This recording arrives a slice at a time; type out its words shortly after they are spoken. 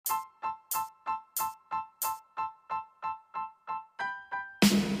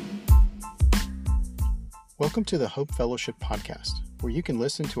Welcome to the Hope Fellowship Podcast, where you can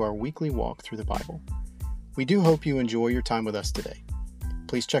listen to our weekly walk through the Bible. We do hope you enjoy your time with us today.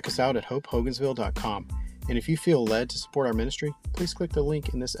 Please check us out at hopehogansville.com, and if you feel led to support our ministry, please click the link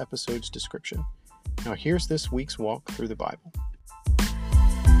in this episode's description. Now here's this week's walk through the Bible.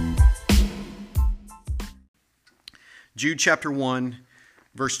 Jude chapter 1,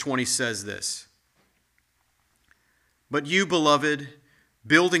 verse 20 says this: "But you, beloved,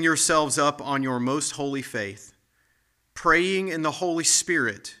 building yourselves up on your most holy faith, praying in the Holy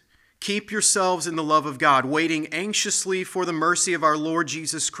Spirit, keep yourselves in the love of God, waiting anxiously for the mercy of our Lord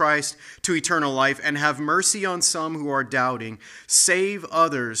Jesus Christ to eternal life, and have mercy on some who are doubting. Save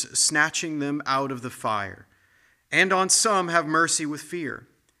others, snatching them out of the fire. And on some have mercy with fear,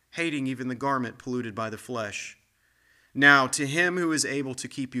 hating even the garment polluted by the flesh. Now, to him who is able to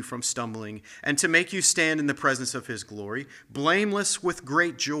keep you from stumbling and to make you stand in the presence of his glory, blameless with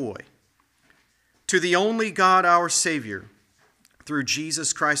great joy. To the only God, our Savior, through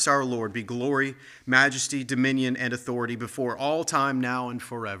Jesus Christ our Lord, be glory, majesty, dominion, and authority before all time, now and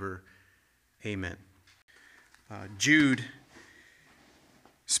forever. Amen." Jude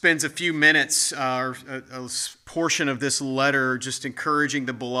spends a few minutes, a portion of this letter, just encouraging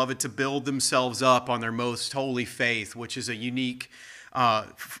the beloved to build themselves up on their most holy faith, which is a unique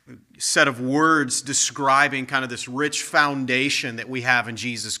set of words describing kind of this rich foundation that we have in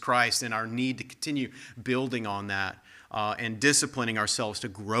Jesus Christ and our need to continue building on that and disciplining ourselves to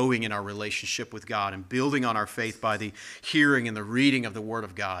growing in our relationship with God and building on our faith by the hearing and the reading of the Word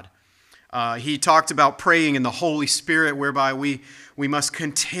of God. He talked about praying in the Holy Spirit, whereby we must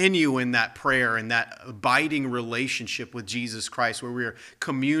continue in that prayer and that abiding relationship with Jesus Christ, where we are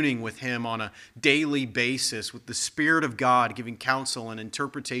communing with Him on a daily basis with the Spirit of God, giving counsel and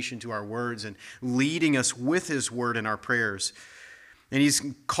interpretation to our words and leading us with His Word in our prayers. And He's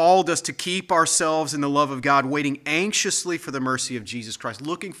called us to keep ourselves in the love of God, waiting anxiously for the mercy of Jesus Christ,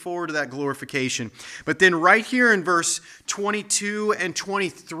 looking forward to that glorification. But then right here in verse 22 and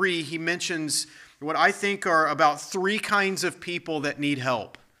 23, he mentions what I think are about three kinds of people that need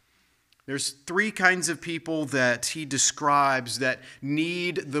help. There's three kinds of people that he describes that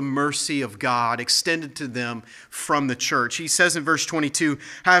need the mercy of God extended to them from the church. He says in verse 22,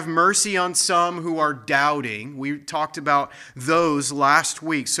 "Have mercy on some who are doubting." We talked about those last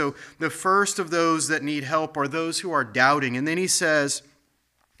week. So the first of those that need help are those who are doubting. And then he says,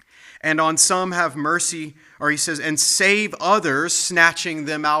 "And on some have mercy," or he says, "and save others, snatching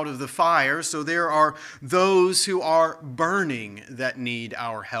them out of the fire." So there are those who are burning that need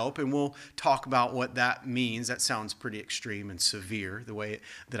our help, and we'll talk about what that means. That sounds pretty extreme and severe, the way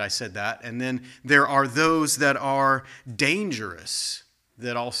that I said that. And then there are those that are dangerous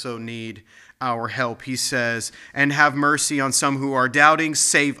that also need our help. He says, "And have mercy on some who are doubting,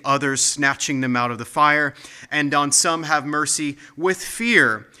 save others, snatching them out of the fire. And on some have mercy with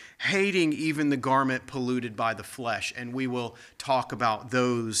fear, hating even the garment polluted by the flesh." And we will talk about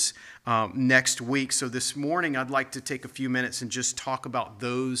those next week. So this morning, I'd like to take a few minutes and just talk about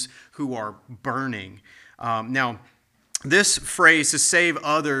those who are burning. Now, this phrase, to save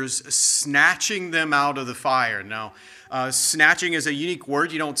others, snatching them out of the fire. Now, snatching is a unique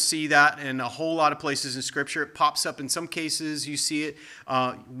word. You don't see that in a whole lot of places in Scripture. It pops up in some cases. You see it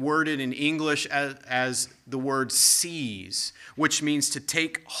worded in English as the word seize, which means to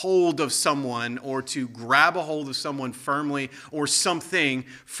take hold of someone or to grab a hold of someone firmly or something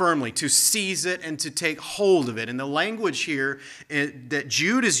firmly, to seize it and to take hold of it. And the language here that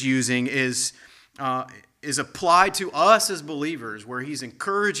Jude is using is applied to us as believers, where he's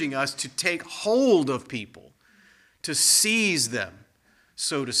encouraging us to take hold of people, to seize them,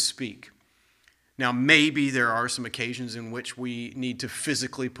 so to speak. Now, maybe there are some occasions in which we need to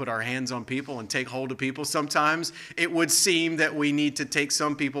physically put our hands on people and take hold of people. Sometimes it would seem that we need to take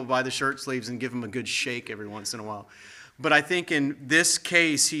some people by the shirt sleeves and give them a good shake every once in a while. But I think in this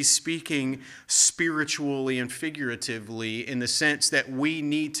case, he's speaking spiritually and figuratively in the sense that we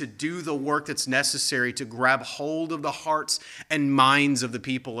need to do the work that's necessary to grab hold of the hearts and minds of the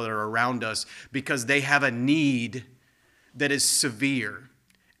people that are around us, because they have a need that is severe,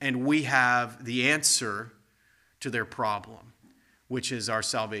 and we have the answer to their problem, which is our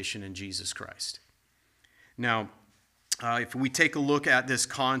salvation in Jesus Christ. Now, if we take a look at this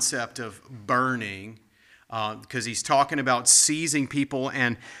concept of burning, because he's talking about seizing people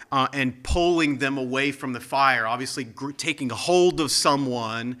and pulling them away from the fire. Obviously, taking a hold of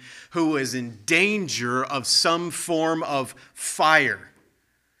someone who is in danger of some form of fire,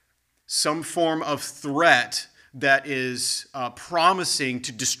 some form of threat that is promising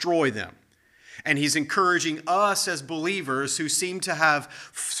to destroy them. And he's encouraging us as believers who seem to have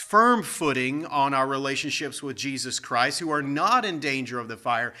firm footing on our relationships with Jesus Christ, who are not in danger of the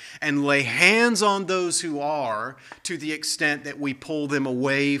fire, and lay hands on those who are, to the extent that we pull them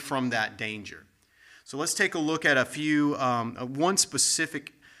away from that danger. So let's take a look at one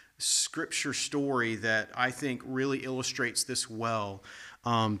specific scripture story that I think really illustrates this well.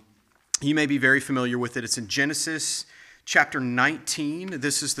 You may be very familiar with it. It's in Genesis chapter 19.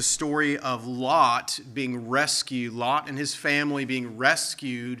 This is the story of Lot being rescued, Lot and his family being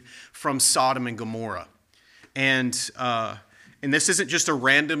rescued from Sodom and Gomorrah. And this isn't just a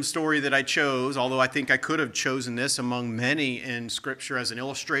random story that I chose, although I think I could have chosen this among many in Scripture as an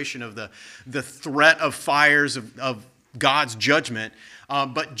illustration of the threat of fires of God's judgment.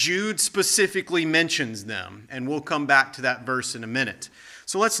 But Jude specifically mentions them, and we'll come back to that verse in a minute.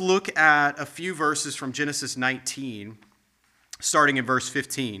 So let's look at a few verses from Genesis 19, starting in verse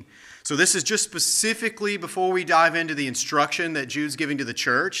 15. So this is just specifically before we dive into the instruction that Jude's giving to the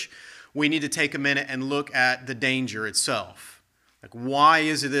church. We need to take a minute and look at the danger itself. Like, why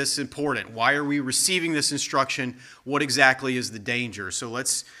is this important? Why are we receiving this instruction? What exactly is the danger? So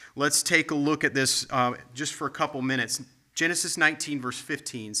let's take a look at this just for a couple minutes. Genesis 19, verse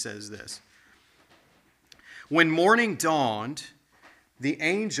 15 says this. When morning dawned, the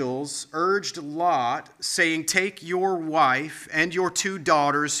angels urged Lot, saying, "Take your wife and your 2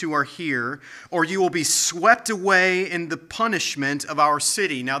 daughters who are here, or you will be swept away in the punishment of our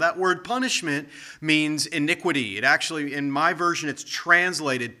city." Now, that word punishment means iniquity. It actually, in my version, it's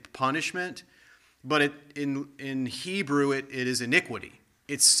translated punishment, but in Hebrew, it is iniquity.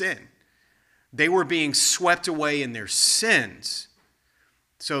 It's sin. They were being swept away in their sins.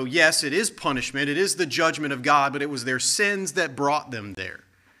 So yes, it is punishment. It is the judgment of God, but it was their sins that brought them there.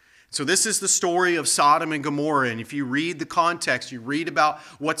 So this is the story of Sodom and Gomorrah. And if you read the context, you read about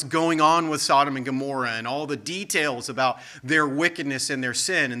what's going on with Sodom and Gomorrah and all the details about their wickedness and their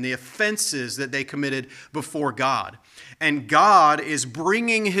sin and the offenses that they committed before God. And God is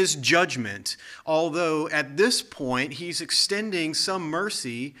bringing his judgment, although at this point he's extending some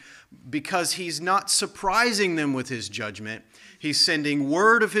mercy because he's not surprising them with his judgment. He's sending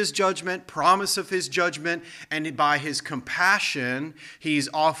word of his judgment, promise of his judgment, and by his compassion, he's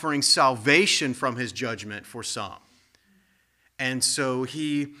offering salvation from his judgment for some. And so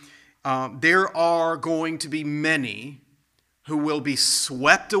there are going to be many who will be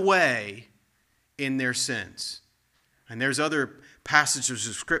swept away in their sins. And there's other passages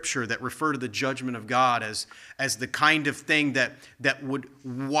of Scripture that refer to the judgment of God as the kind of thing that would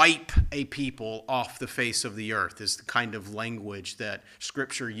wipe a people off the face of the earth, is the kind of language that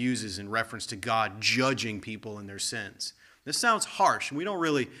Scripture uses in reference to God judging people in their sins. This sounds harsh, and we don't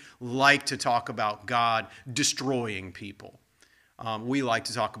really like to talk about God destroying people. We like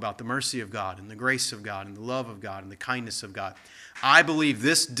to talk about the mercy of God and the grace of God and the love of God and the kindness of God. I believe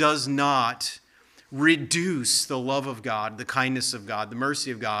this does not reduce the love of God, the kindness of God, the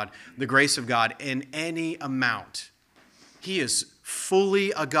mercy of God, the grace of God in any amount. He is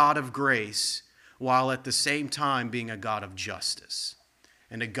fully a God of grace while at the same time being a God of justice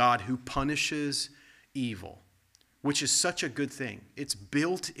and a God who punishes evil, which is such a good thing. It's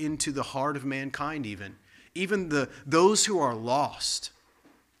built into the heart of mankind even those who are lost,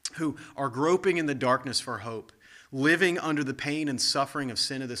 who are groping in the darkness for hope, living under the pain and suffering of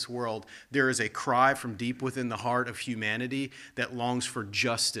sin of this world. There is a cry from deep within the heart of humanity that longs for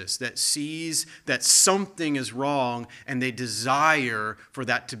justice, that sees that something is wrong, and they desire for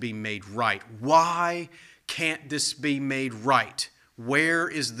that to be made right. Why can't this be made right? Where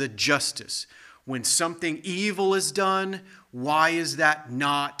is the justice? When something evil is done, why is that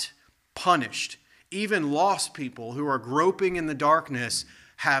not punished? Even lost people who are groping in the darkness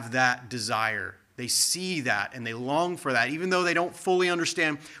have that desire. They see that and they long for that, even though they don't fully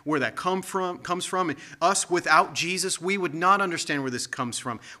understand where that comes from. And us, without Jesus, we would not understand where this comes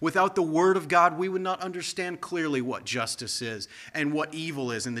from. Without the Word of God, we would not understand clearly what justice is and what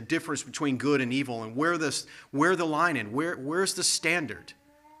evil is and the difference between good and evil and where the line is, where's the standard.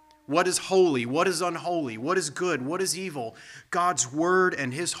 What is holy? What is unholy? What is good? What is evil? God's Word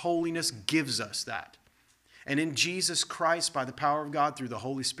and His holiness gives us that. And in Jesus Christ, by the power of God through the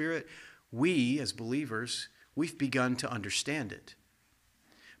Holy Spirit, we, as believers, we've begun to understand it.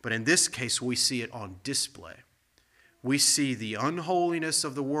 But in this case, we see it on display. We see the unholiness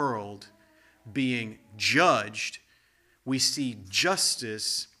of the world being judged. We see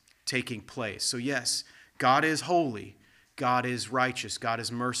justice taking place. So yes, God is holy, God is righteous, God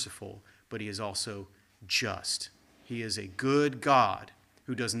is merciful, but He is also just. He is a good God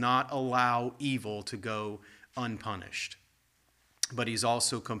who does not allow evil to go unpunished. But He's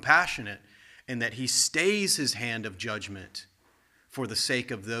also compassionate and that he stays his hand of judgment for the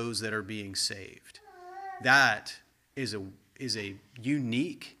sake of those that are being saved. That is a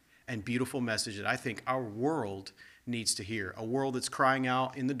unique and beautiful message that I think our world needs to hear. A world that's crying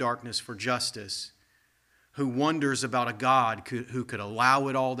out in the darkness for justice, who wonders about a God who could allow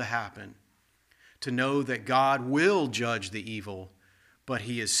it all to happen, to know that God will judge the evil, but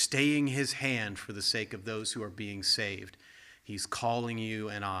he is staying his hand for the sake of those who are being saved. He's calling you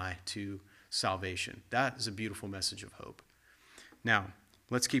and I to salvation. That is a beautiful message of hope. Now,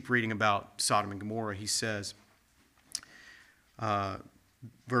 let's keep reading about Sodom and Gomorrah. He says,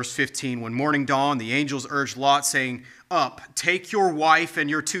 verse 15, when morning dawned, the angels urged Lot, saying, "Up, take your wife and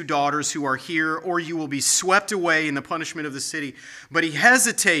your 2 daughters who are here, or you will be swept away in the punishment of the city." But he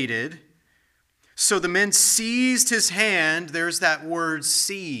hesitated. So the men seized his hand. There's that word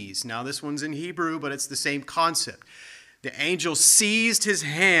seize. Now this one's in Hebrew, but it's the same concept. The angel seized his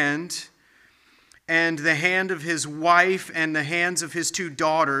hand, and the hand of his wife and the hands of his 2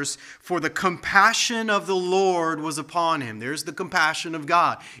 daughters, for the compassion of the Lord was upon him. There's the compassion of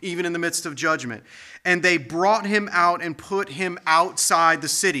God, even in the midst of judgment. And they brought him out and put him outside the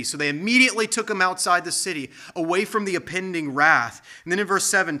city. So they immediately took him outside the city, away from the impending wrath. And then in verse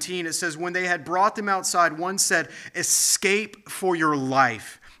 17, it says, when they had brought them outside, one said, "Escape for your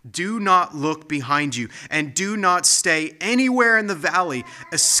life. Do not look behind you, and do not stay anywhere in the valley.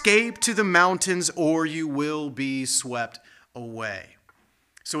 Escape to the mountains, or you will be swept away."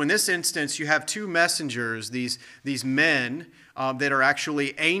 So in this instance, you have 2 messengers, these men that are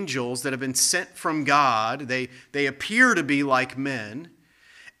actually angels that have been sent from God. They appear to be like men,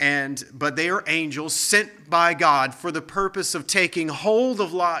 but they are angels sent by God for the purpose of taking hold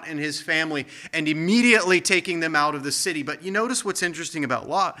of Lot and his family and immediately taking them out of the city. But you notice what's interesting about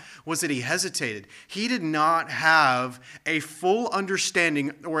Lot was that he hesitated. He did not have a full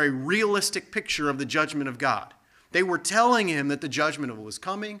understanding or a realistic picture of the judgment of God. They were telling him that the judgment was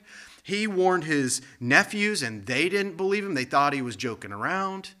coming. He warned his nephews, and they didn't believe him. They thought he was joking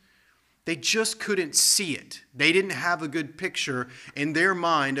around. They just couldn't see it. They didn't have a good picture in their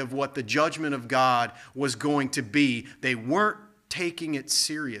mind of what the judgment of God was going to be. They weren't taking it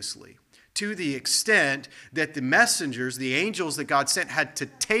seriously, to the extent that the messengers, the angels that God sent, had to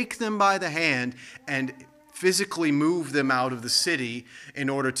take them by the hand and physically move them out of the city in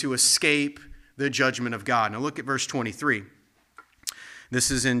order to escape the judgment of God. Now look at verse 23. This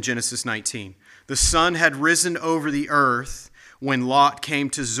is in Genesis 19. The sun had risen over the earth when Lot came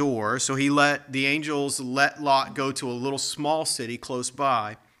to Zoar, so the angels let Lot go to a little small city close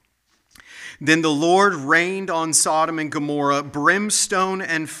by. Then the Lord rained on Sodom and Gomorrah brimstone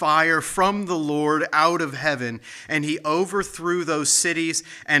and fire from the Lord out of heaven, and he overthrew those cities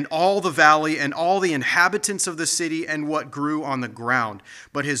and all the valley and all the inhabitants of the city and what grew on the ground.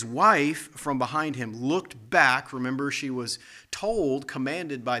 But his wife from behind him looked back. Remember, she was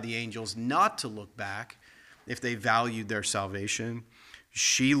commanded by the angels not to look back if they valued their salvation.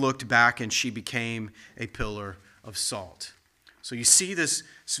 She looked back and she became a pillar of salt. So you see this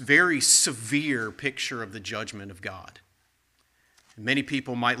very severe picture of the judgment of God. Many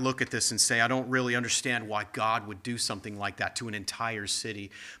people might look at this and say, I don't really understand why God would do something like that to an entire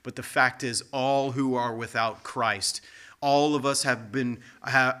city. But the fact is, all who are without Christ, all of us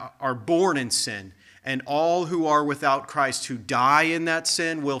are born in sin. And all who are without Christ, who die in that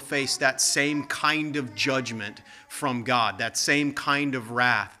sin, will face that same kind of judgment from God, that same kind of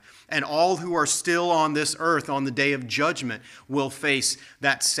wrath. And all who are still on this earth on the day of judgment will face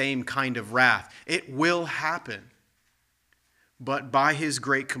that same kind of wrath. It will happen. But by his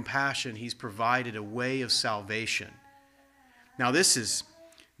great compassion, he's provided a way of salvation. Now, this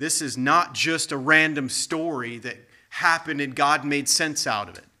is not just a random story that happened and God made sense out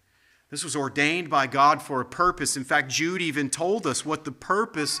of it. This was ordained by God for a purpose. In fact, Jude even told us what the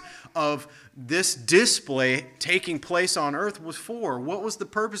purpose of this display taking place on earth was for. What was the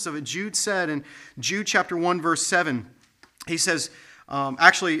purpose of it? Jude said in Jude chapter 1, verse 7, he says,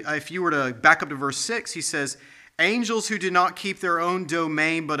 if you were to back up to verse 6, he says, angels who did not keep their own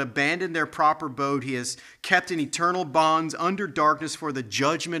domain but abandoned their proper abode, he has kept in eternal bonds under darkness for the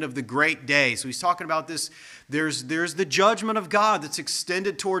judgment of the great day. So he's talking about this. There's the judgment of God that's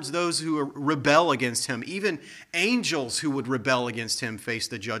extended towards those who rebel against him. Even angels who would rebel against him face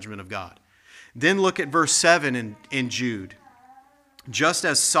the judgment of God. Then look at verse 7 in Jude. Just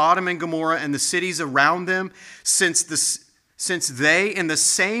as Sodom and Gomorrah and the cities around them, since they, in the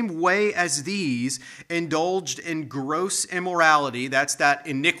same way as these, indulged in gross immorality, that's that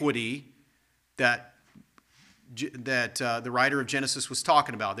iniquity that the writer of Genesis was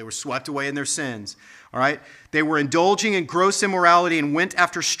talking about. They were swept away in their sins. All right? They were indulging in gross immorality and went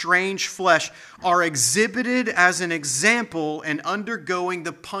after strange flesh, are exhibited as an example and undergoing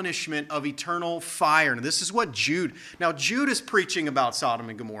the punishment of eternal fire. And this is what Jude is preaching about Sodom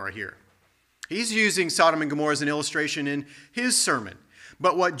and Gomorrah here. He's using Sodom and Gomorrah as an illustration in his sermon.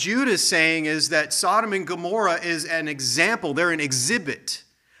 But what Jude is saying is that Sodom and Gomorrah is an example. They're an exhibit,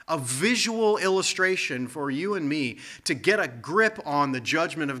 a visual illustration for you and me to get a grip on the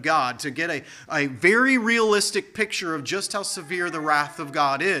judgment of God, to get a very realistic picture of just how severe the wrath of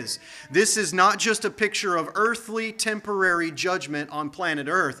God is. This is not just a picture of earthly, temporary judgment on planet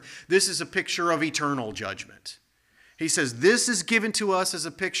Earth. This is a picture of eternal judgment. He says, this is given to us as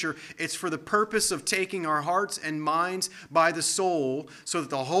a picture. It's for the purpose of taking our hearts and minds by the soul so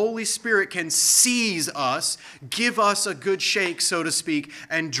that the Holy Spirit can seize us, give us a good shake, so to speak,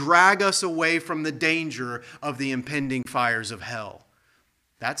 and drag us away from the danger of the impending fires of hell.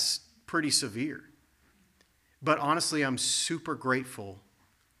 That's pretty severe. But honestly, I'm super grateful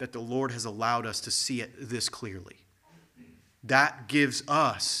that the Lord has allowed us to see it this clearly. That gives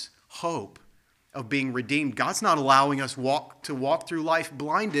us hope of being redeemed. God's not allowing us to walk through life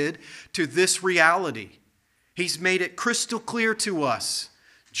blinded to this reality. He's made it crystal clear to us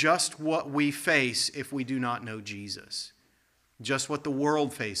just what we face if we do not know Jesus. Just what the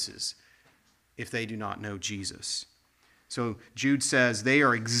world faces if they do not know Jesus. So Jude says they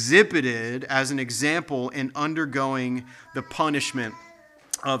are exhibited as an example in undergoing the punishment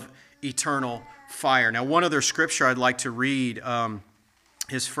of eternal fire. Now, one other scripture I'd like to read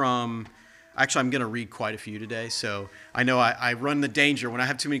is from... Actually, I'm going to read quite a few today, so I know I run the danger. When I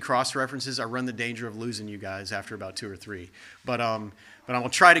have too many cross-references, I run the danger of losing you guys after about 2 or 3. But I will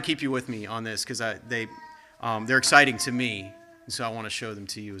try to keep you with me on this because they're exciting to me, and so I want to show them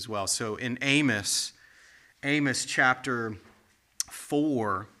to you as well. So in Amos chapter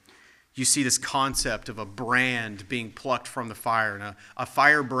 4, you see this concept of a brand being plucked from the fire. And a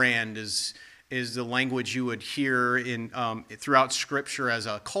firebrand is the language you would hear in throughout Scripture as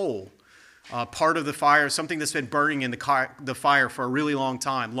a coal. Part of the fire, something that's been burning in the fire for a really long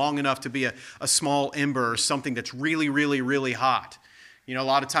time, long enough to be a small ember or something that's really, really, really hot. You know, a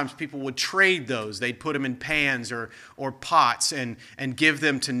lot of times people would trade those. They'd put them in pans or pots and give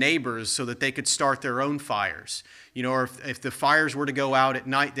them to neighbors so that they could start their own fires. You know, or if the fires were to go out at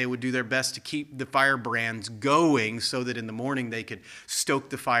night, they would do their best to keep the firebrands going so that in the morning they could stoke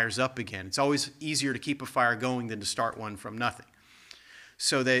the fires up again. It's always easier to keep a fire going than to start one from nothing.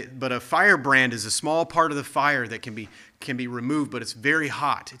 But a firebrand is a small part of the fire that can be removed, but it's very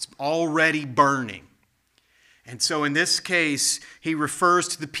hot. It's already burning. And so in this case, he refers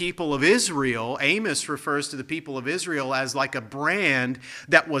to the people of Israel. Amos refers to the people of Israel as like a brand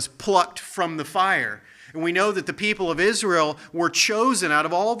that was plucked from the fire. And we know that the people of Israel were chosen out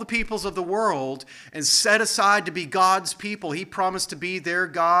of all the peoples of the world and set aside to be God's people. He promised to be their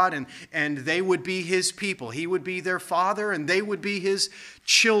God and they would be his people. He would be their father and they would be his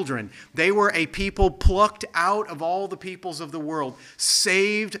children. They were a people plucked out of all the peoples of the world,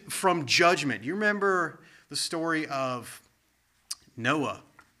 saved from judgment. You remember the story of Noah?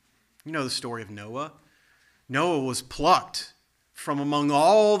 You know the story of Noah? Noah was plucked from among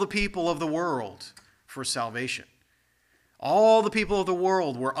all the people of the world for salvation. All the people of the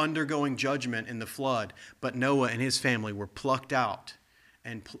world were undergoing judgment in the flood, but Noah and his family were plucked out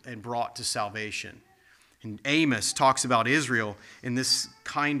and brought to salvation. And Amos talks about Israel in this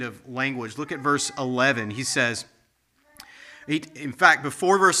kind of language. Look at verse 11. He says, in fact,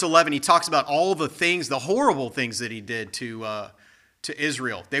 before verse 11, he talks about all the things, the horrible things that he did to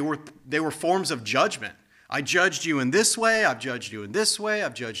Israel. They were forms of judgment. I judged you in this way. I've judged you in this way.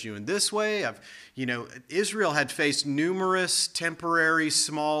 I've judged you in this way. Israel had faced numerous temporary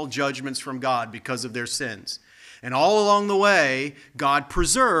small judgments from God because of their sins. And all along the way, God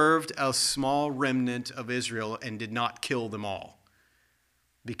preserved a small remnant of Israel and did not kill them all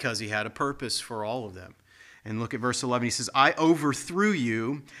because he had a purpose for all of them. And look at verse 11. He says, I overthrew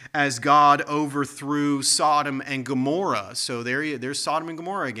you as God overthrew Sodom and Gomorrah. So there's Sodom and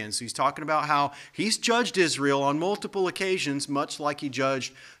Gomorrah again. So he's talking about how he's judged Israel on multiple occasions, much like he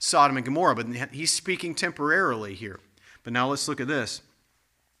judged Sodom and Gomorrah. But he's speaking temporarily here. But now let's look at this.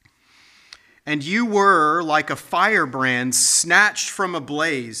 And you were like a firebrand snatched from a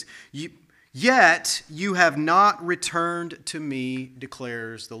blaze. Yet you have not returned to me,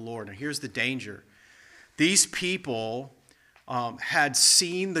 declares the Lord. Now here's the danger. These people had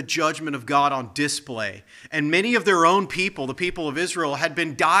seen the judgment of God on display. And many of their own people, the people of Israel, had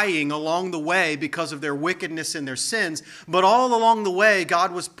been dying along the way because of their wickedness and their sins. But all along the way,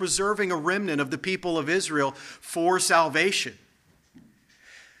 God was preserving a remnant of the people of Israel for salvation.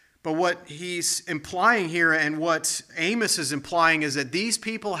 But what he's implying here and what Amos is implying is that these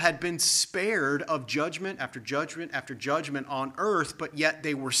people had been spared of judgment after judgment after judgment on earth, but yet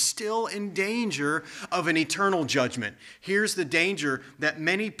they were still in danger of an eternal judgment. Here's the danger that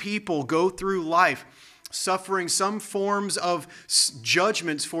many people go through life suffering some forms of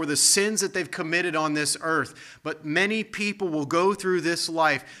judgments for the sins that they've committed on this earth. But many people will go through this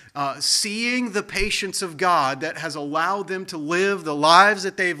life seeing the patience of God that has allowed them to live the lives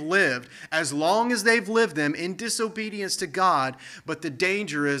that they've lived as long as they've lived them in disobedience to God. But the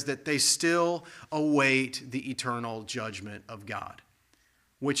danger is that they still await the eternal judgment of God,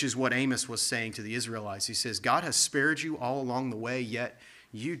 which is what Amos was saying to the Israelites. He says, God has spared you all along the way, yet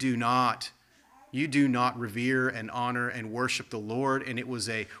you do not revere and honor and worship the Lord. And it was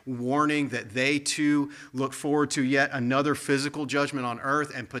a warning that they too look forward to yet another physical judgment on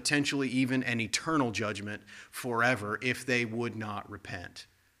earth and potentially even an eternal judgment forever if they would not repent.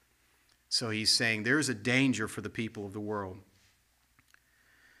 So he's saying there's a danger for the people of the world.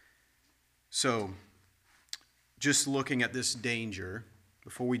 So just looking at this danger,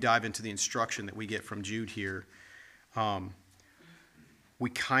 before we dive into the instruction that we get from Jude here, we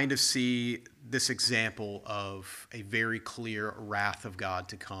kind of see this example of a very clear wrath of God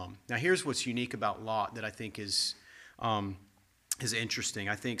to come. Now, here's what's unique about Lot that I think is interesting.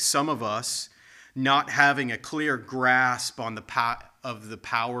 I think some of us not having a clear grasp on the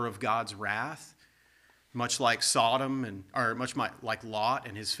power of God's wrath, much like Sodom or much like Lot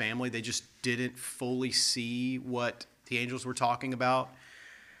and his family, they just didn't fully see what the angels were talking about.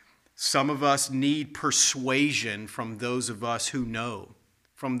 Some of us need persuasion from those of us who know,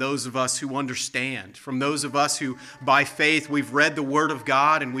 from those of us who understand, from those of us who, by faith, we've read the Word of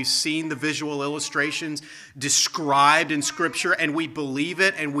God and we've seen the visual illustrations described in Scripture, and we believe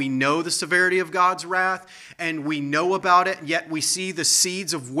it, and we know the severity of God's wrath, and we know about it, yet we see the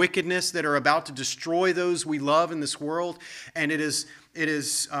seeds of wickedness that are about to destroy those we love in this world. And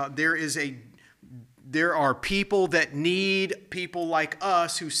there are people that need people like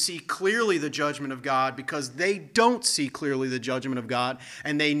us who see clearly the judgment of God because they don't see clearly the judgment of God,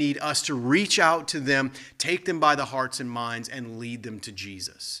 and they need us to reach out to them, take them by the hearts and minds, and lead them to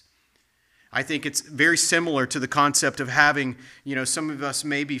Jesus. I think it's very similar to the concept of having, some of us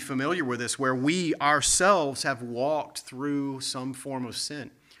may be familiar with this, where we ourselves have walked through some form of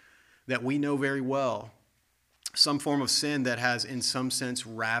sin that we know very well, some form of sin that has in some sense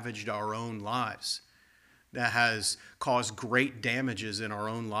ravaged our own lives, that has caused great damages in our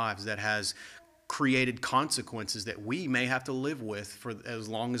own lives, that has created consequences that we may have to live with for as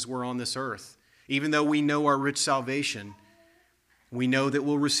long as we're on this earth. Even though we know our rich salvation, we know that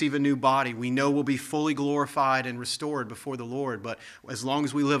we'll receive a new body. We know we'll be fully glorified and restored before the Lord. But as long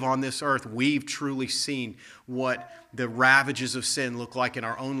as we live on this earth, we've truly seen what the ravages of sin look like in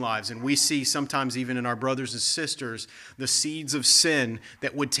our own lives. And we see sometimes even in our brothers and sisters the seeds of sin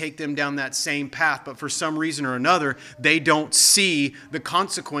that would take them down that same path. But for some reason or another, they don't see the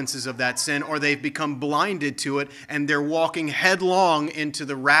consequences of that sin, or they've become blinded to it, and they're walking headlong into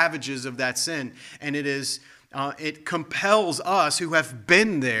the ravages of that sin. And it compels us who have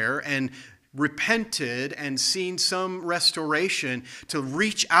been there and repented and seen some restoration to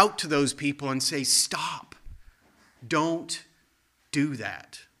reach out to those people and say, stop, don't do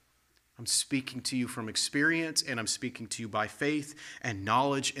that. I'm speaking to you from experience, and I'm speaking to you by faith and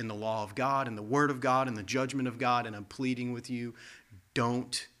knowledge in the law of God and the Word of God and the judgment of God, and I'm pleading with you,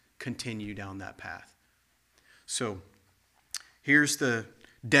 don't continue down that path. So that's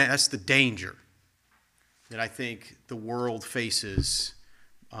the danger that I think the world faces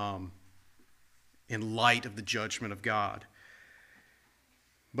in light of the judgment of God.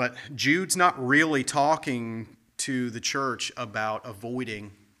 But Jude's not really talking to the church about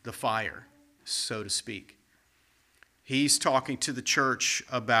avoiding the fire, so to speak. He's talking to the church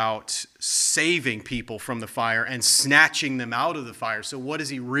about saving people from the fire and snatching them out of the fire. So what is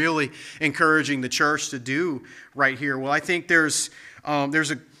he really encouraging the church to do right here? Well, I think there's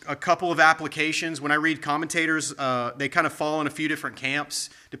a couple of applications. When I read commentators, they kind of fall in a few different camps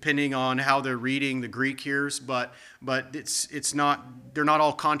depending on how they're reading the Greek here. But they're not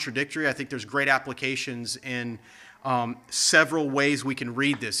all contradictory. I think there's great applications in several ways we can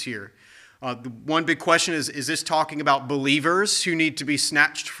read this here. The one big question is this talking about believers who need to be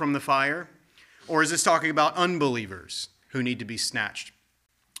snatched from the fire? Or is this talking about unbelievers who need to be snatched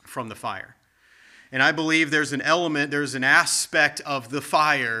from the fire? And I believe there's an element, there's an aspect of the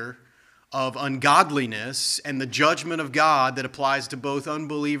fire of ungodliness and the judgment of God that applies to both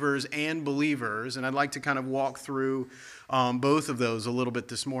unbelievers and believers. And I'd like to kind of walk through both of those a little bit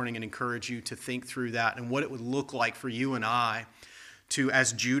this morning and encourage you to think through that and what it would look like for you and I to,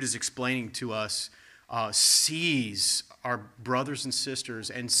 as Jude is explaining to us, seize our brothers and sisters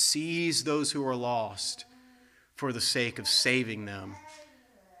and seize those who are lost for the sake of saving them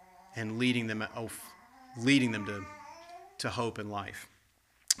and leading them to hope and life.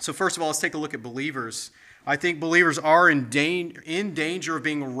 So first of all, let's take a look at believers. I think believers are in danger of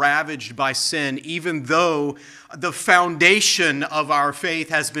being ravaged by sin, even though the foundation of our faith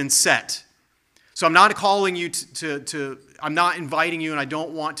has been set. So I'm not calling you I'm not inviting you, and I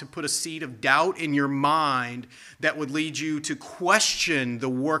don't want to put a seed of doubt in your mind that would lead you to question the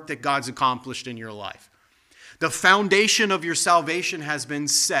work that God's accomplished in your life. The foundation of your salvation has been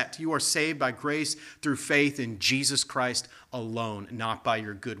set. You are saved by grace through faith in Jesus Christ alone, not by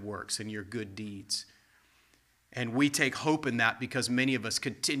your good works and your good deeds. And we take hope in that because many of us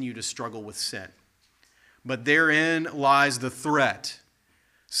continue to struggle with sin. But therein lies the threat.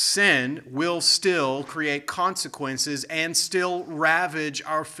 Sin will still create consequences and still ravage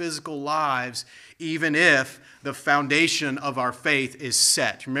our physical lives, even if the foundation of our faith is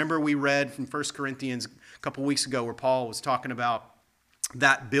set. Remember, we read from 1 Corinthians a couple weeks ago where Paul was talking about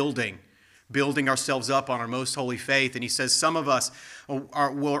that building ourselves up on our most holy faith. And he says some of us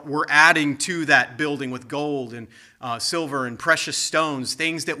we're adding to that building with gold and silver and precious stones,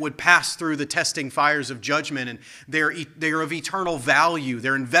 things that would pass through the testing fires of judgment. And they're of eternal value.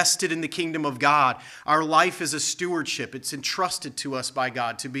 They're invested in the kingdom of God. Our life is a stewardship. It's entrusted to us by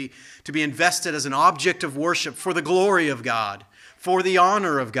God to be invested as an object of worship for the glory of God, for the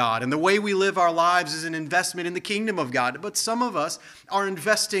honor of God. And the way we live our lives is an investment in the kingdom of God. But some of us are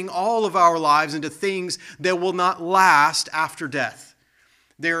investing all of our lives into things that will not last after death.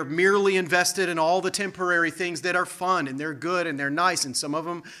 They're merely invested in all the temporary things that are fun and they're good and they're nice, and some of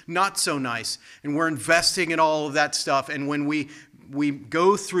them not so nice. And we're investing in all of that stuff. And when we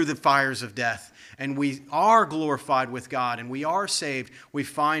go through the fires of death and we are glorified with God and we are saved, we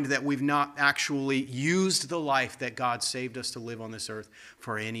find that we've not actually used the life that God saved us to live on this earth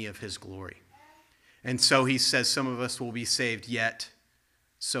for any of His glory. And so he says some of us will be saved yet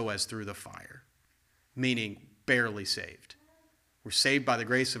so as through the fire, meaning barely saved. We're saved by the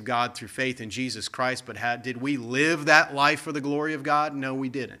grace of God through faith in Jesus Christ, but did we live that life for the glory of God? No, we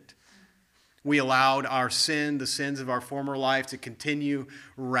didn't. We allowed our sin, the sins of our former life, to continue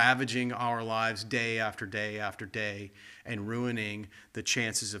ravaging our lives day after day after day and ruining the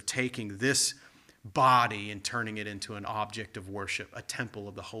chances of taking this body and turning it into an object of worship, a temple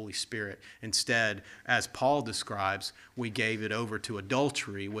of the Holy Spirit. Instead, as Paul describes, we gave it over to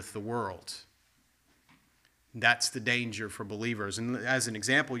adultery with the world. That's the danger for believers. And as an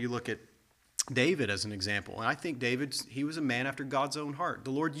example, you look at David as an example. And I think David, he was a man after God's own heart.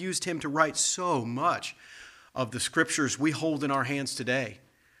 The Lord used him to write so much of the scriptures we hold in our hands today.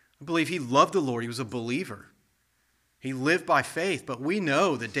 I believe he loved the Lord. He was a believer. He lived by faith, but we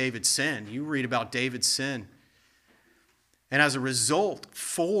know that David sinned. You read about David's sin. And as a result,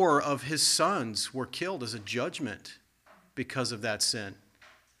 4 of his sons were killed as a judgment because of that sin.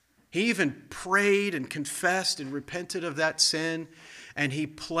 He even prayed and confessed and repented of that sin, and he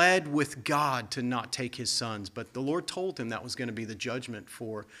pled with God to not take his sons. But the Lord told him that was going to be the judgment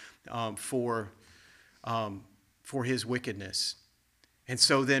for his wickedness. And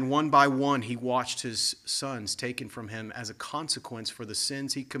so then one by one, he watched his sons taken from him as a consequence for the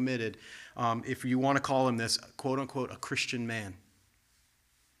sins he committed. If you want to call him this, quote unquote, a Christian man.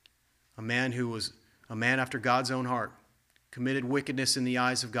 A man who was a man after God's own heart. Committed wickedness in the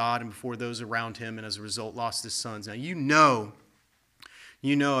eyes of God and before those around him, and as a result lost his sons. Now you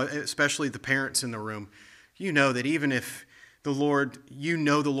know, especially the parents in the room, you know that even if the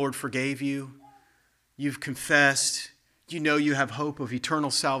Lord forgave you, you've confessed, you know you have hope of eternal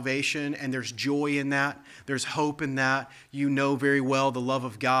salvation, and there's joy in that, there's hope in that. You know very well the love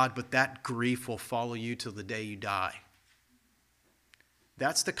of God, but that grief will follow you till the day you die.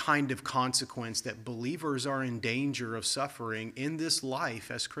 That's the kind of consequence that believers are in danger of suffering in this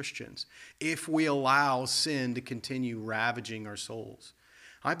life as Christians if we allow sin to continue ravaging our souls.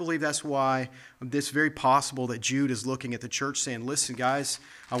 I believe that's why it's very possible that Jude is looking at the church saying, listen, guys,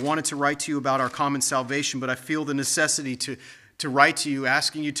 I wanted to write to you about our common salvation, but I feel the necessity to to write to you,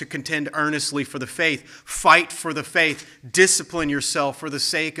 asking you to contend earnestly for the faith, fight for the faith, discipline yourself for the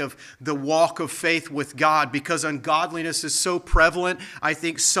sake of the walk of faith with God, because ungodliness is so prevalent. I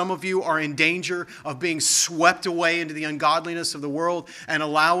think some of you are in danger of being swept away into the ungodliness of the world and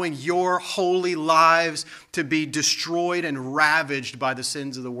allowing your holy lives to be destroyed and ravaged by the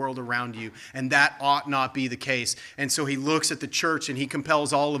sins of the world around you. And that ought not be the case. And so he looks at the church and he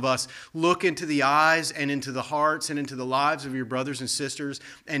compels all of us, look into the eyes and into the hearts and into the lives of your brothers and sisters.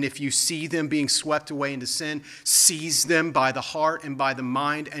 And if you see them being swept away into sin, seize them by the heart and by the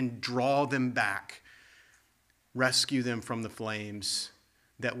mind and draw them back. Rescue them from the flames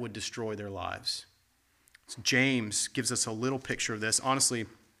that would destroy their lives. So James gives us a little picture of this. Honestly,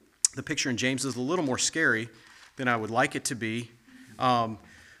 the picture in James is a little more scary than I would like it to be.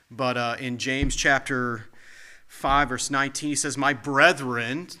 But in James chapter 5, verse 19, he says, "My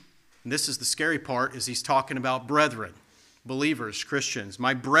brethren," and this is the scary part, is he's talking about brethren, believers, Christians.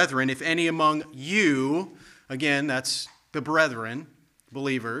 "My brethren, if any among you," again, that's the brethren,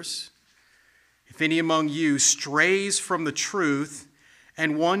 believers, "if any among you strays from the truth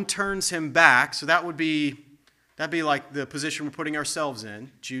and one turns him back," so that'd be like the position we're putting ourselves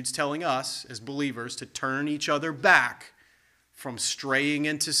in. Jude's telling us as believers to turn each other back from straying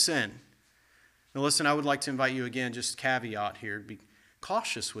into sin. Now listen, I would like to invite you again, just caveat here, be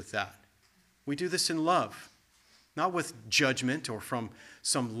cautious with that. We do this in love, not with judgment or from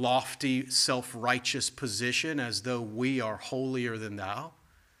some lofty, self-righteous position as though we are holier than thou.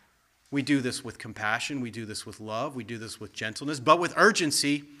 We do this with compassion. We do this with love. We do this with gentleness, but with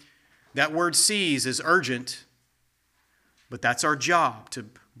urgency. That word "seize" is urgent, but that's our job, to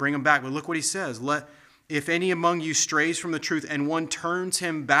bring them back. But look what he says. "If any among you strays from the truth and one turns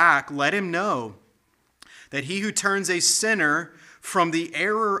him back, let him know that he who turns a sinner from the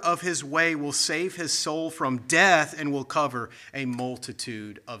error of his way will save his soul from death and will cover a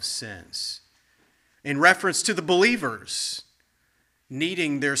multitude of sins." In reference to the believers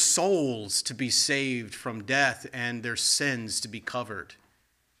needing their souls to be saved from death and their sins to be covered.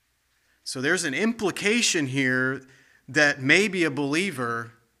 So there's an implication here that maybe a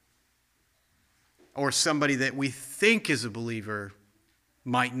believer or somebody that we think is a believer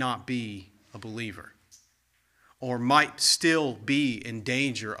might not be a believer, or might still be in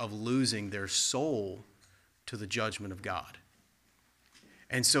danger of losing their soul to the judgment of God.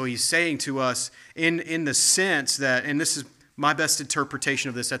 And so he's saying to us in the sense that, and this is my best interpretation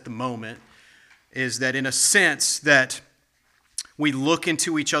of this at the moment, is that in a sense that we look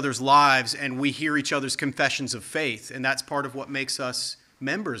into each other's lives and we hear each other's confessions of faith, and that's part of what makes us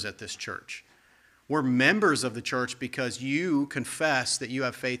members at this church. We're members of the church because you confess that you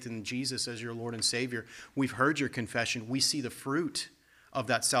have faith in Jesus as your Lord and Savior. We've heard your confession. We see the fruit of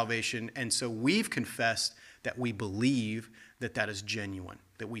that salvation, and so we've confessed that we believe that that is genuine,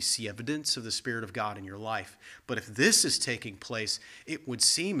 that we see evidence of the Spirit of God in your life. But if this is taking place, it would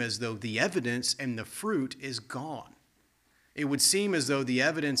seem as though the evidence and the fruit is gone. It would seem as though the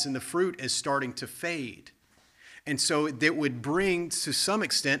evidence and the fruit is starting to fade. And so that would bring, to some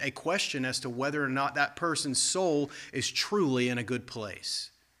extent, a question as to whether or not that person's soul is truly in a good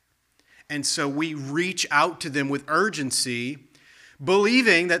place. And so we reach out to them with urgency,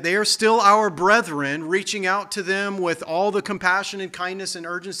 believing that they are still our brethren, reaching out to them with all the compassion and kindness and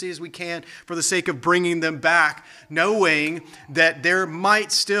urgency as we can for the sake of bringing them back, knowing that there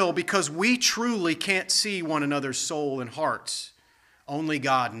might still, because we truly can't see one another's soul and hearts, only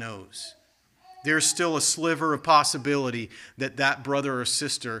God knows. There's still a sliver of possibility that that brother or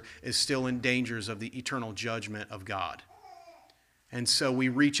sister is still in dangers of the eternal judgment of God. And so we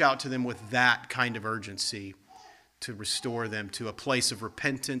reach out to them with that kind of urgency to restore them to a place of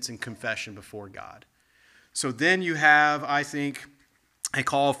repentance and confession before God. So then you have, I think, a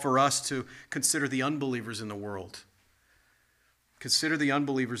call for us to consider the unbelievers in the world. Consider the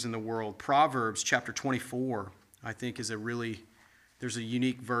unbelievers in the world. Proverbs chapter 24, I think, is there's a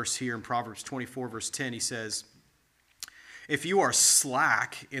unique verse here in Proverbs 24, verse 10. He says, "If you are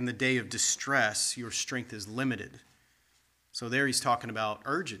slack in the day of distress, your strength is limited." So there he's talking about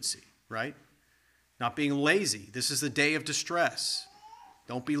urgency, right? Not being lazy. This is the day of distress.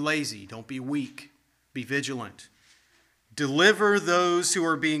 Don't be lazy. Don't be weak. Be vigilant. "Deliver those who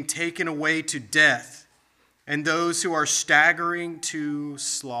are being taken away to death and those who are staggering to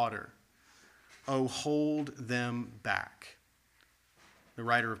slaughter. Oh, hold them back." The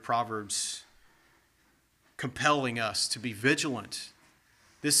writer of Proverbs compelling us to be vigilant.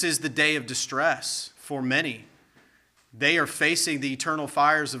 This is the day of distress for many. They are facing the eternal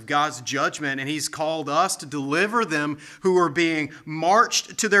fires of God's judgment, and he's called us to deliver them who are being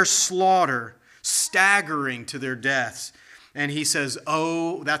marched to their slaughter, staggering to their deaths. And he says,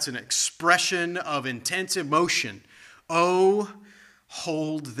 oh, that's an expression of intense emotion. Oh,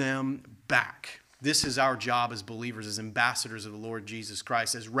 hold them back. This is our job as believers, as ambassadors of the Lord Jesus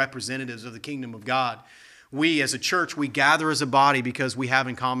Christ, as representatives of the kingdom of God. We as a church, we gather as a body because we have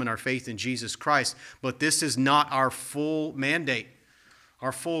in common our faith in Jesus Christ. But this is not our full mandate.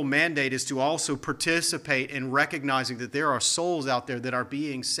 Our full mandate is to also participate in recognizing that there are souls out there that are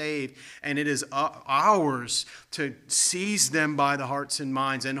being saved, and it is ours to seize them by the hearts and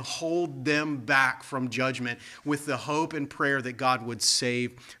minds and hold them back from judgment with the hope and prayer that God would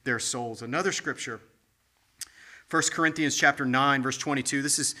save their souls. Another scripture, 1 Corinthians chapter 9, verse 22.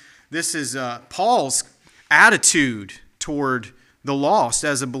 This is Paul's attitude toward the lost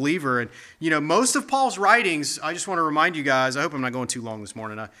as a believer. And, most of Paul's writings, I just want to remind you guys, I hope I'm not going too long this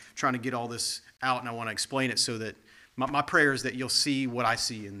morning. I'm trying to get all this out, and I want to explain it so that my prayer is that you'll see what I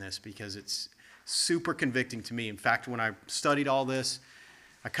see in this, because it's super convicting to me. In fact, when I studied all this,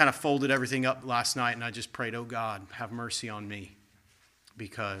 I kind of folded everything up last night, and I just prayed, oh God, have mercy on me,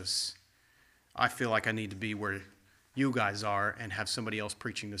 because I feel like I need to be where you guys are and have somebody else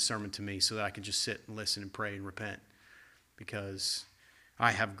preaching this sermon to me so that I can just sit and listen and pray and repent, because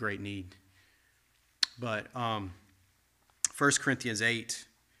I have great need. But 1 Corinthians 8,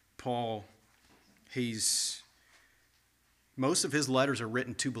 Paul, most of his letters are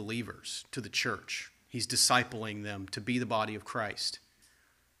written to believers, to the church. He's discipling them to be the body of Christ.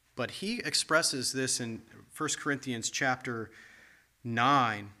 But he expresses this in 1 Corinthians chapter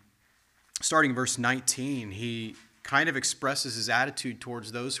 9, starting in verse 19. He kind of expresses his attitude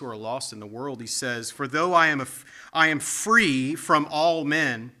towards those who are lost in the world. He says, "For though I am free from all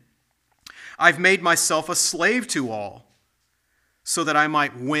men, I've made myself a slave to all, so that I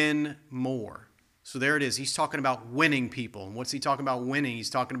might win more." So there it is. He's talking about winning people. And what's he talking about winning? He's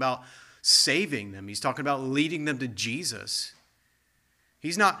talking about saving them. He's talking about leading them to Jesus.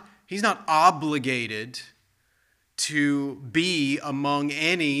 He's not obligated to be among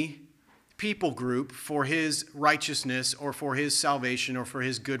any people group for his righteousness or for his salvation or for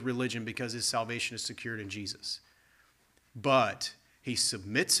his good religion, because his salvation is secured in Jesus. But he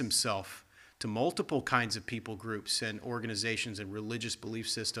submits himself to multiple kinds of people groups and organizations and religious belief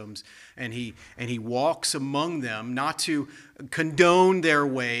systems, and he walks among them, not to condone their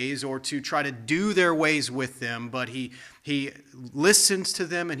ways or to try to do their ways with them, but he listens to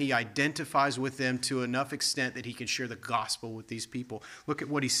them and he identifies with them to enough extent that he can share the gospel with these people. Look at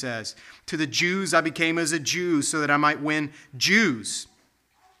what he says. "To the Jews I became as a Jew, so that I might win Jews.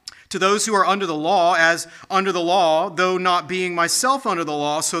 To those who are under the law, as under the law, though not being myself under the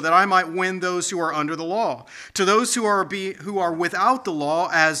law, so that I might win those who are under the law. To those who are without the law,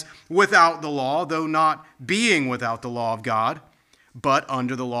 as without the law, though not being without the law of God, but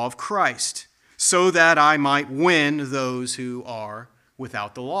under the law of Christ, so that I might win those who are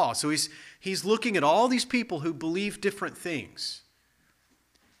without the law." So he's looking at all these people who believe different things.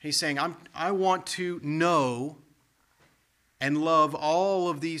 He's saying, I want to know and love all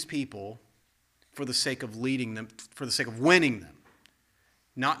of these people for the sake of leading them, for the sake of winning them.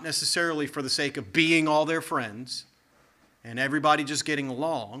 Not necessarily for the sake of being all their friends and everybody just getting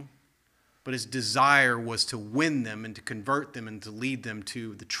along, but his desire was to win them and to convert them and to lead them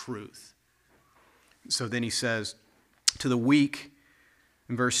to the truth. So then he says, to the weak,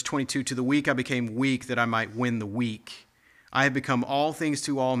 in verse 22, "To the weak I became weak, that I might win the weak. I have become all things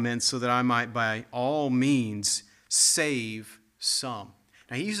to all men, so that I might by all means save some."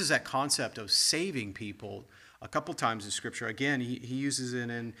 Now he uses that concept of saving people a couple times in Scripture. Again, he uses it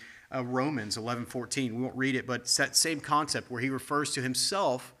in Romans 11:14. We won't read it, but it's that same concept where he refers to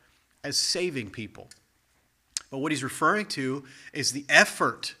himself as saving people. But what he's referring to is the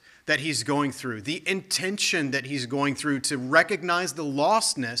effort that he's going through, the intention that he's going through to recognize the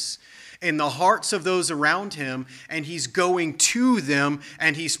lostness in the hearts of those around him, and he's going to them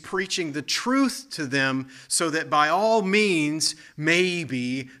and he's preaching the truth to them so that by all means,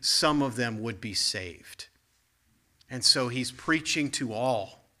 maybe some of them would be saved. And so he's preaching to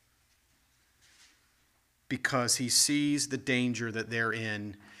all because he sees the danger that they're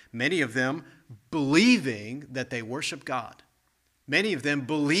in. Many of them believing that they worship God. Many of them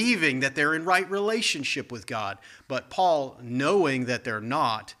believing that they're in right relationship with God. But Paul, knowing that they're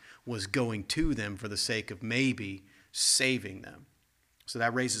not, was going to them for the sake of maybe saving them. So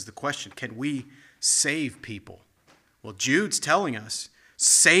that raises the question, can we save people? Well, Jude's telling us,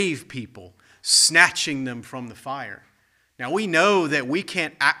 save people, snatching them from the fire. Now, we know that we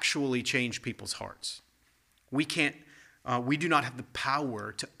can't actually change people's hearts. We do not have the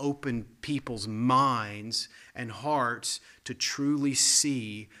power to open people's minds and hearts to truly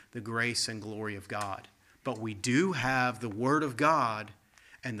see the grace and glory of God. but we do have the Word of God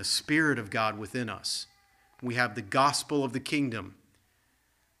and the Spirit of God within us. We have the gospel of the kingdom.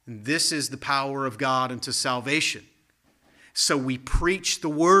 And this is the power of God unto salvation. So we preach the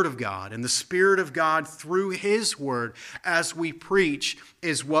Word of God, and the Spirit of God through His Word as we preach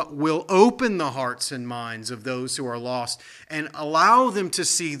is what will open the hearts and minds of those who are lost and allow them to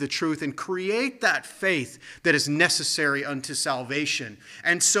see the truth and create that faith that is necessary unto salvation.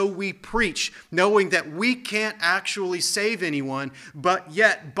 And so we preach, knowing that we can't actually save anyone, but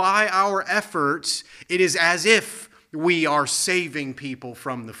yet by our efforts, it is as if we are saving people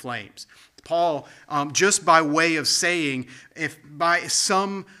from the flames. Paul, just by way of saying, if by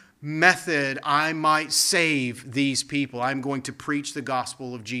some method I might save these people, I'm going to preach the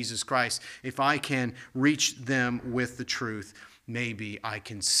gospel of Jesus Christ. If I can reach them with the truth, maybe I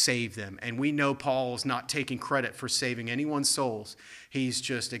can save them. And we know Paul is not taking credit for saving anyone's souls. He's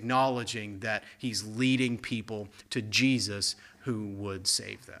just acknowledging that he's leading people to Jesus who would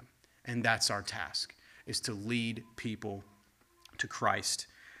save them. And that's our task, is to lead people to Christ.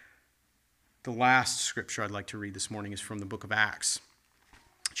 The last scripture I'd like to read this morning is from the book of Acts,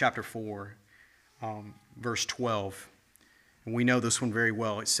 chapter 4, verse 12. And we know this one very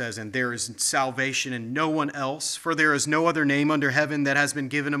well. It says, "And there is salvation in no one else, for there is no other name under heaven that has been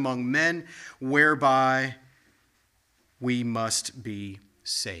given among men whereby we must be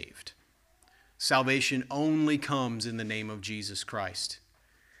saved." Salvation only comes in the name of Jesus Christ.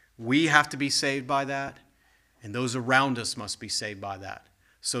 We have to be saved by that, and those around us must be saved by that.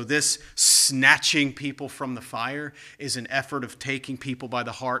 So this snatching people from the fire is an effort of taking people by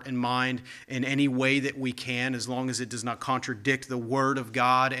the heart and mind in any way that we can, as long as it does not contradict the Word of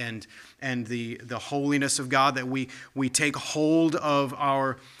God and the holiness of God, that we take hold of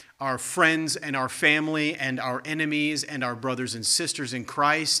our friends and our family and our enemies and our brothers and sisters in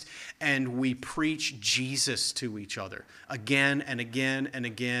Christ, and we preach Jesus to each other. Again and again and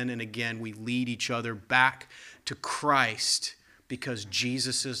again and again, we lead each other back to Christ, because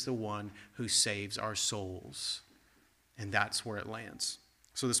Jesus is the one who saves our souls. And that's where it lands.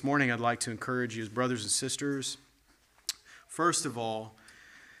 So this morning I'd like to encourage you as brothers and sisters. First of all,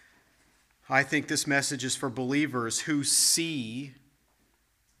 I think this message is for believers who see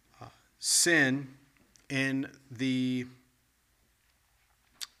sin in the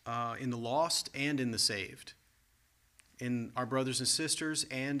lost and in the saved. In our brothers and sisters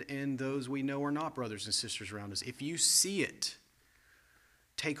and in those we know are not brothers and sisters around us. If you see it,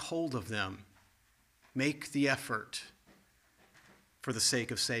 take hold of them. Make the effort for the sake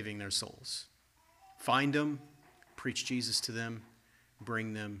of saving their souls. Find them, preach Jesus to them,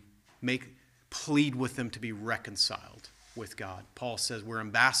 bring them, plead with them to be reconciled with God. Paul says we're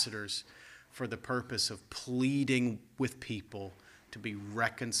ambassadors for the purpose of pleading with people to be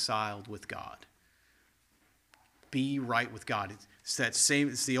reconciled with God. Be right with God.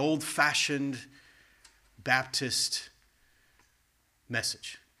 It's the old-fashioned Baptist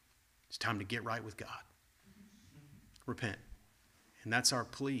message. It's time to get right with God. Repent. And that's our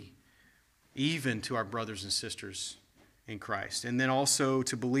plea, even to our brothers and sisters in Christ. And then also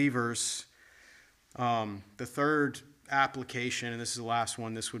to believers, the third application, and this is the last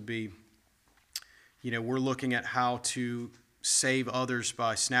one, this would be, we're looking at how to save others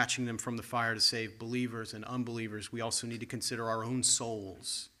by snatching them from the fire. To save believers and unbelievers, we also need to consider our own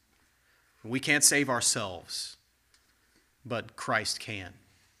souls. We can't save ourselves, but Christ can.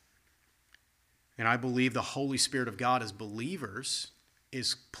 And I believe the Holy Spirit of God as believers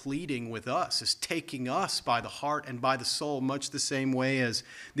is pleading with us, is taking us by the heart and by the soul, much the same way as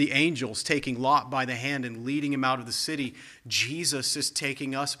the angels taking Lot by the hand and leading him out of the city. Jesus is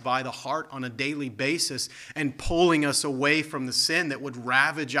taking us by the heart on a daily basis and pulling us away from the sin that would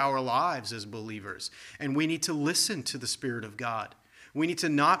ravage our lives as believers. And we need to listen to the Spirit of God. We need to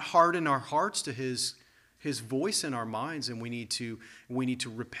not harden our hearts to His voice in our minds, and we need to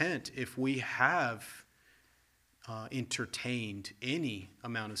repent if we have entertained any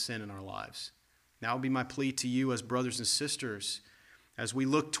amount of sin in our lives. That would be my plea to you as brothers and sisters. As we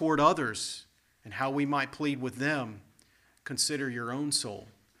look toward others and how we might plead with them, consider your own soul.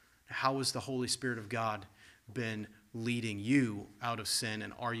 How has the Holy Spirit of God been leading you out of sin,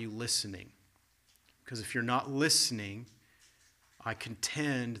 and are you listening? Because if you're not listening, I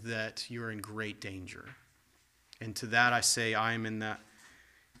contend that you're in great danger. And to that I say, I am in that,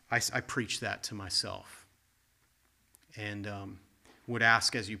 I preach that to myself. And would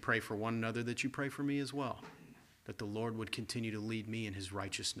ask as you pray for one another that you pray for me as well. That the Lord would continue to lead me in His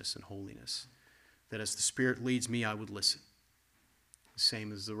righteousness and holiness. That as the Spirit leads me, I would listen.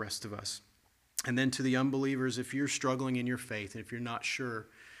 Same as the rest of us. And then to the unbelievers, if you're struggling in your faith, and if you're not sure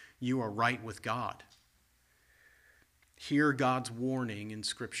you are right with God, Hear God's warning in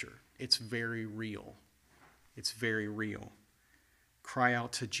Scripture. It's very real. It's very real. Cry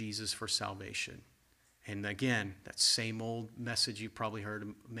out to Jesus for salvation. And again, that same old message you've probably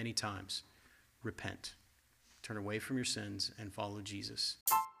heard many times. Repent. Turn away from your sins and follow Jesus.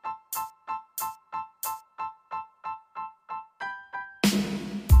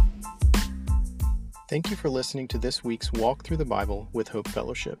 Thank you for listening to this week's Walk Through the Bible with Hope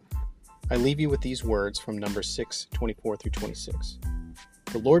Fellowship. I leave you with these words from Numbers 6:24-26.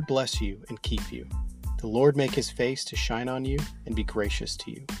 The Lord bless you and keep you. The Lord make his face to shine on you and be gracious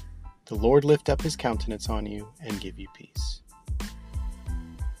to you. The Lord lift up his countenance on you and give you peace.